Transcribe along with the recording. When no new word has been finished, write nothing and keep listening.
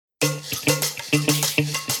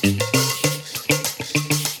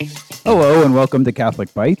Hello and welcome to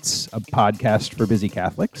Catholic Bites, a podcast for busy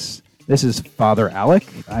Catholics. This is Father Alec.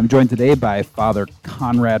 I'm joined today by Father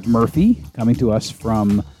Conrad Murphy, coming to us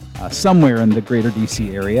from somewhere in the greater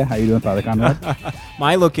D.C. area. How you doing, Father Conrad?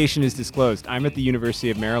 My location is disclosed. I'm at the University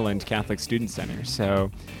of Maryland Catholic Student Center.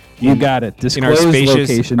 So you got it. Disclosed in our spacious,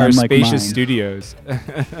 location, our unlike spacious mine. Studios.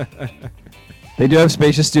 They do have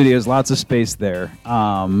spacious studios, lots of space there.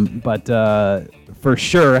 But for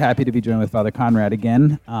sure, happy to be joined with Father Conrad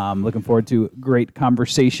again. Looking forward to a great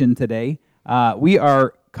conversation today. We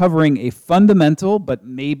are covering a fundamental, but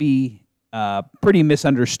maybe pretty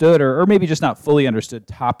misunderstood, or maybe just not fully understood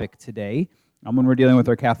topic today when we're dealing with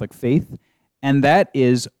our Catholic faith. And that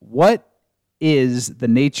is, what is the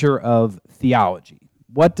nature of theology?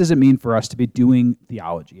 What does it mean for us to be doing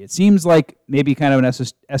theology? It seems like maybe kind of an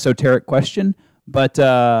esoteric question, but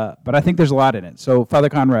I think there's a lot in it. So, Father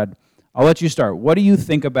Conrad, I'll let you start. What do you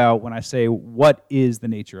think about when I say, what is the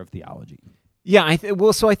nature of theology? Yeah, I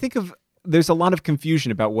think of, there's a lot of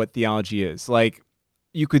confusion about what theology is. Like,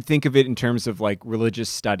 you could think of it in terms of like religious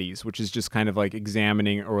studies, which is just kind of like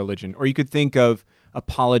examining a religion. Or you could think of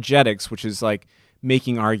apologetics, which is like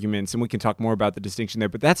making arguments, and we can talk more about the distinction there,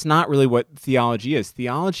 but that's not really what theology is.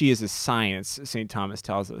 Theology is a science, St. Thomas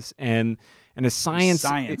tells us, and a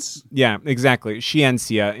science. Yeah, exactly.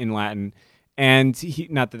 Scientia in Latin. And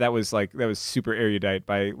not that was super erudite,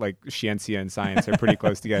 by like scientia and science are pretty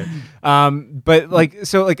close together. But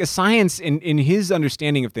a science in his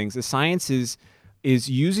understanding of things, a science is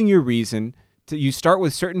using your reason. You start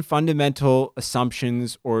with certain fundamental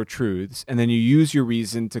assumptions or truths, and then you use your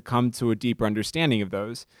reason to come to a deeper understanding of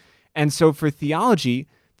those. And so for theology,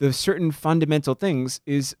 the certain fundamental things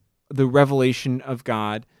is the revelation of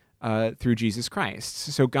God through Jesus Christ.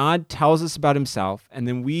 So God tells us about himself, and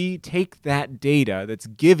then we take that data that's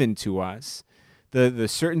given to us, the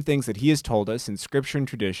certain things that he has told us in Scripture and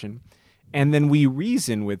tradition, and then we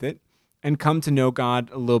reason with it and come to know God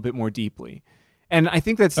a little bit more deeply. And I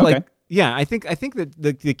think that's okay. I think that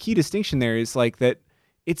the key distinction there is like that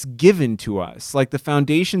it's given to us. Like the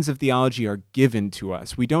foundations of theology are given to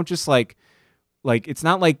us. We don't just like it's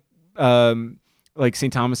not like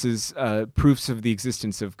St. Thomas's proofs of the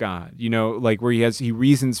existence of God, like where he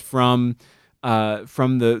reasons from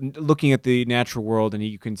the looking at the natural world, and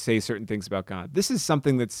you can say certain things about God. This is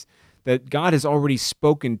something that God has already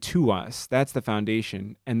spoken to us. That's the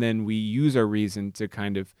foundation, and then we use our reason to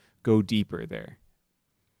kind of go deeper there.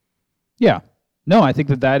 Yeah. No, I think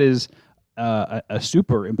that is a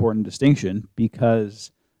super important distinction,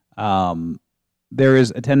 because there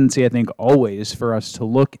is a tendency, I think, always for us to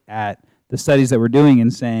look at the studies that we're doing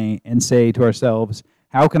and say to ourselves,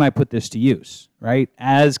 how can I put this to use, right?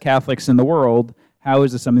 As Catholics in the world, how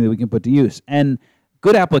is this something that we can put to use? And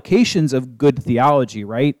good applications of good theology,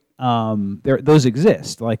 right? Those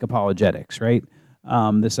exist, like apologetics, right?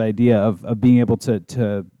 This idea of being able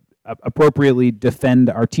to appropriately defend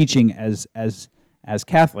our teaching as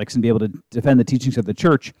Catholics and be able to defend the teachings of the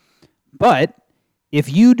Church. But if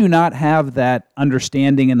you do not have that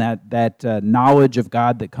understanding and that knowledge of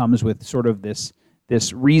God that comes with sort of this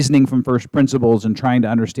reasoning from first principles and trying to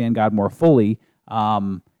understand God more fully,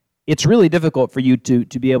 it's really difficult for you to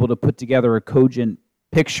be able to put together a cogent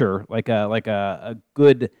picture, like a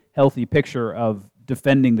good, healthy picture of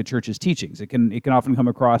defending the Church's teachings. It can often come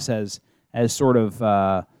across as sort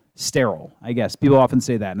of sterile, I guess. People often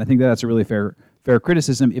say that, and I think that's a really fair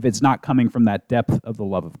criticism if it's not coming from that depth of the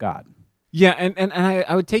love of God. Yeah, and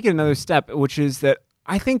I would take it another step, which is that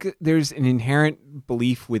I think there's an inherent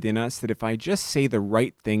belief within us that if I just say the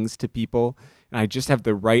right things to people, and I just have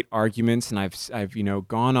the right arguments, and I've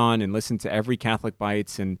gone on and listened to every Catholic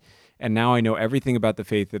Bites, and now I know everything about the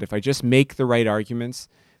faith, that if I just make the right arguments,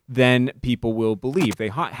 then people will believe. They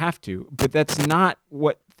have to. But that's not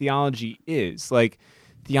what theology is. Like,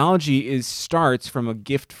 theology starts from a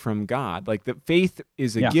gift from God. Like, the faith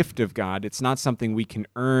is a gift of God. It's not something we can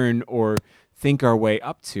earn or think our way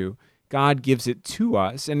up to. God gives it to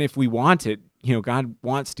us, and if we want it, God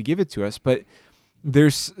wants to give it to us. But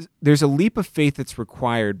there's a leap of faith that's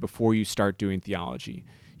required before you start doing theology.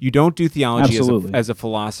 You don't do theology as a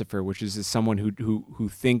philosopher, which is as someone who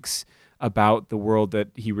thinks about the world that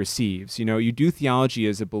he receives. You do theology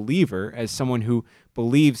as a believer, as someone who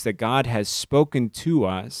believes that God has spoken to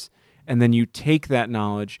us, and then you take that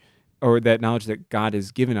knowledge, or that knowledge that God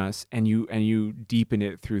has given us, and you deepen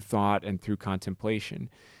it through thought and through contemplation.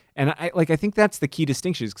 And I think that's the key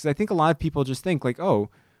distinction, because I think a lot of people just think like, oh,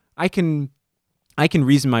 I can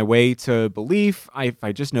reason my way to belief. If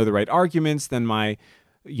I just know the right arguments, then my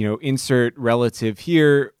insert relative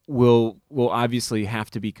here will obviously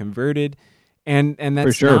have to be converted. and For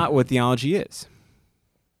that's sure. not what theology is.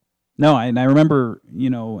 No, and I remember,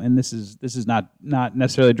 and this is not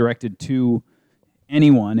necessarily directed to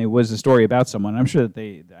anyone. It was a story about someone. I'm sure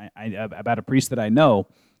that about a priest that I know,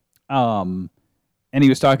 and he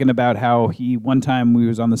was talking about how one time we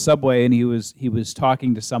was on the subway and he was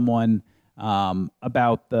talking to someone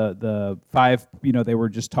about the five. They were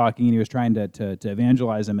just talking and he was trying to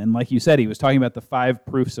evangelize them. And like you said, he was talking about the 5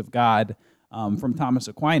 proofs of God from Thomas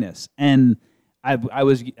Aquinas. And I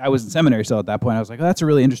was in seminary still at that point. I was like, oh, that's a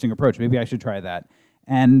really interesting approach. Maybe I should try that.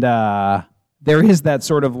 And there is that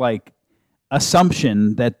sort of like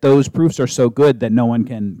assumption that those proofs are so good that no one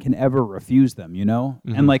can ever refuse them,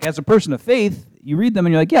 Mm-hmm. And like as a person of faith, you read them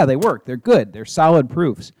and you're like, yeah, they work. They're good. They're solid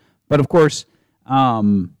proofs. But of course,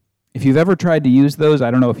 if you've ever tried to use those, I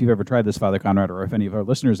don't know if you've ever tried this, Father Conrad, or if any of our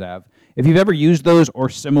listeners have. If you've ever used those or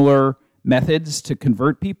similar methods to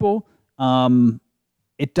convert people,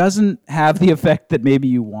 it doesn't have the effect that maybe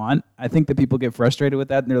you want. I think that people get frustrated with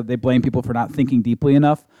that, and they blame people for not thinking deeply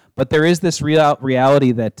enough. But there is this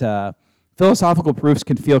reality that philosophical proofs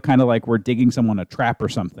can feel kind of like we're digging someone a trap or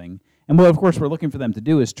something. And what, of course, we're looking for them to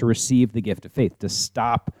do is to receive the gift of faith, to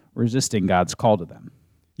stop resisting God's call to them.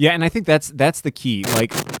 Yeah, and I think that's the key.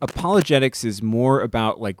 Like, apologetics is more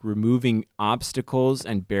about like removing obstacles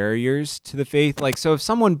and barriers to the faith. Like, so if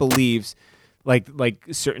someone believes, like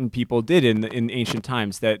certain people did in ancient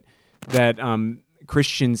times, that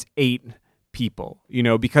Christians ate people,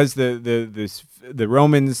 because the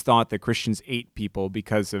Romans thought that Christians ate people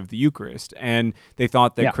because of the Eucharist, and they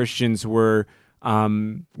thought that Christians were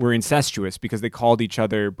incestuous because they called each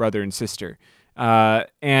other brother and sister,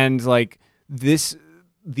 and like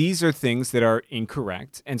these are things that are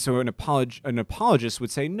incorrect. And so an apologist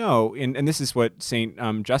would say no, and this is what St.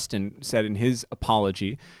 Justin said in his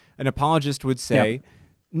apology. An apologist would say,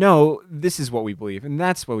 no, this is what we believe, and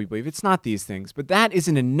that's what we believe. It's not these things. But that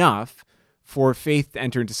isn't enough for faith to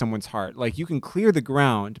enter into someone's heart. Like, you can clear the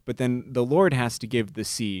ground, but then the Lord has to give the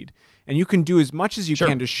seed. And you can do as much as you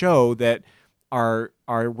can to show that our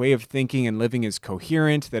way of thinking and living is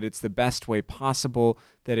coherent, that it's the best way possible,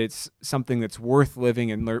 that it's something that's worth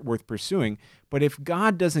living and worth pursuing. But if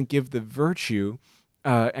God doesn't give the virtue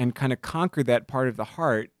and kind of conquer that part of the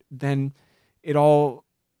heart, then it all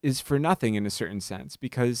is for nothing in a certain sense,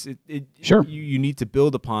 because you need to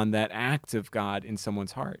build upon that act of God in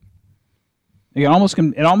someone's heart. It almost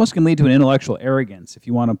can lead to an intellectual arrogance if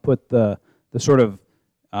you want to put the sort of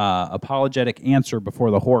apologetic answer before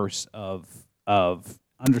the horse of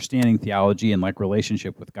understanding theology and like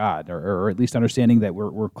relationship with God, or at least understanding that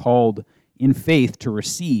we're called in faith to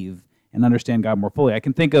receive and understand God more fully. I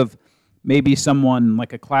can think of maybe someone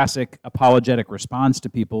like a classic apologetic response to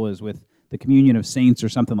people is with the communion of saints or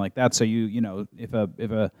something like that. So if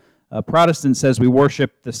a Protestant says we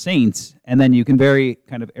worship the saints, and then you can very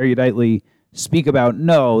kind of eruditely speak about,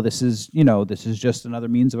 no, this is just another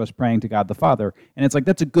means of us praying to God the Father, and it's like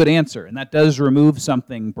that's a good answer, and that does remove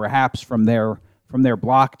something perhaps from their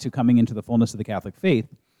block to coming into the fullness of the Catholic faith.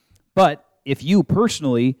 But if you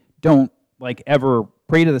personally don't like ever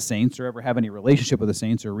pray to the saints or ever have any relationship with the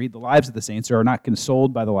saints or read the lives of the saints or are not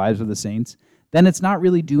consoled by the lives of the saints, then it's not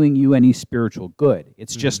really doing you any spiritual good.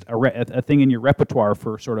 It's just a thing in your repertoire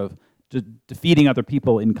for sort of defeating other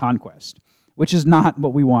people in conquest, which is not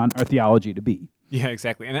what we want our theology to be. Yeah,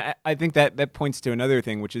 exactly. And I think that points to another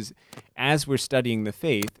thing, which is as we're studying the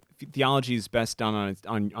faith, theology is best done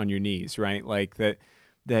on your knees, right? Like that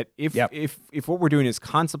if what we're doing is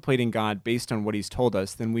contemplating God based on what he's told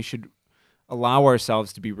us, then we should allow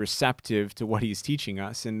ourselves to be receptive to what he's teaching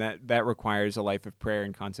us, and that requires a life of prayer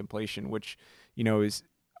and contemplation, which is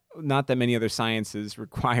not that many other sciences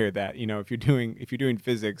require that. If you're doing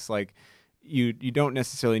physics, like you don't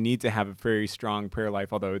necessarily need to have a very strong prayer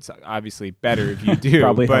life, although it's obviously better if you do.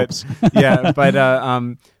 Probably helps.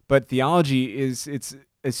 But theology it's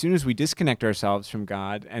as soon as we disconnect ourselves from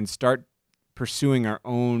God and start pursuing our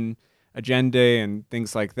own agenda and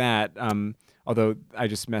things like that. Although I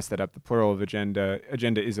just messed that up. The plural of agenda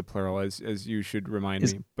is a plural, as you should remind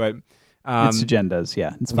me. But it's agendas.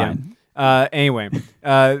 Yeah, it's fine. Anyway,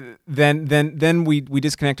 then we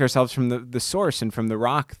disconnect ourselves from the source and from the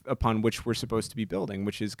rock upon which we're supposed to be building,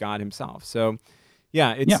 which is God himself. So,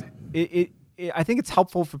 I think it's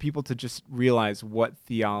helpful for people to just realize what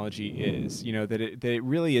theology is. That it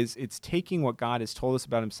really is. It's taking what God has told us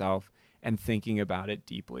about himself and thinking about it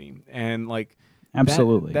deeply. And like,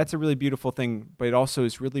 absolutely, that's a really beautiful thing. But it also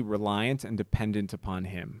is really reliant and dependent upon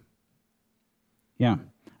him. Yeah.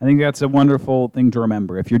 I think that's a wonderful thing to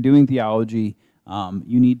remember. If you're doing theology,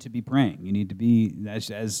 you need to be praying. You need to be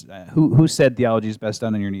who said theology is best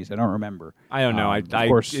done on your knees? I don't remember. I don't know. Of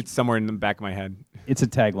course, it's somewhere in the back of my head. It's a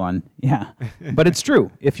tagline. Yeah, but it's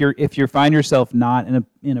true. If you find yourself not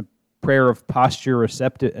in a prayer of posture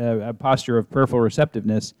a posture of prayerful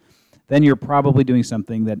receptiveness, then you're probably doing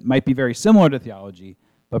something that might be very similar to theology,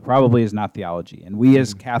 but probably is not theology. And we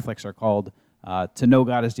as Catholics are called to know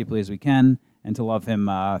God as deeply as we can and to love Him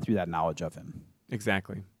through that knowledge of Him.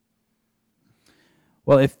 Exactly.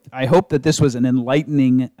 Well, I hope that this was an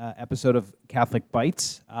enlightening episode of Catholic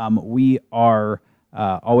Bites. We are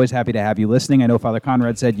always happy to have you listening. I know Father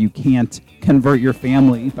Conrad said you can't convert your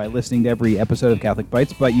family by listening to every episode of Catholic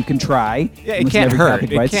Bites, but you can try. Yeah, it can't hurt.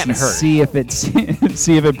 It can't hurt. See if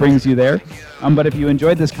it brings you there. But if you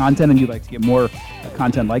enjoyed this content and you'd like to get more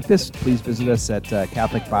content like this, please visit us at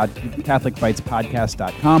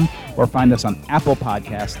CatholicBitesPodcast.com or find us on Apple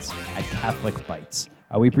Podcasts at Catholic Bites.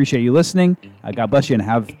 We appreciate you listening. God bless you and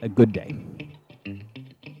have a good day.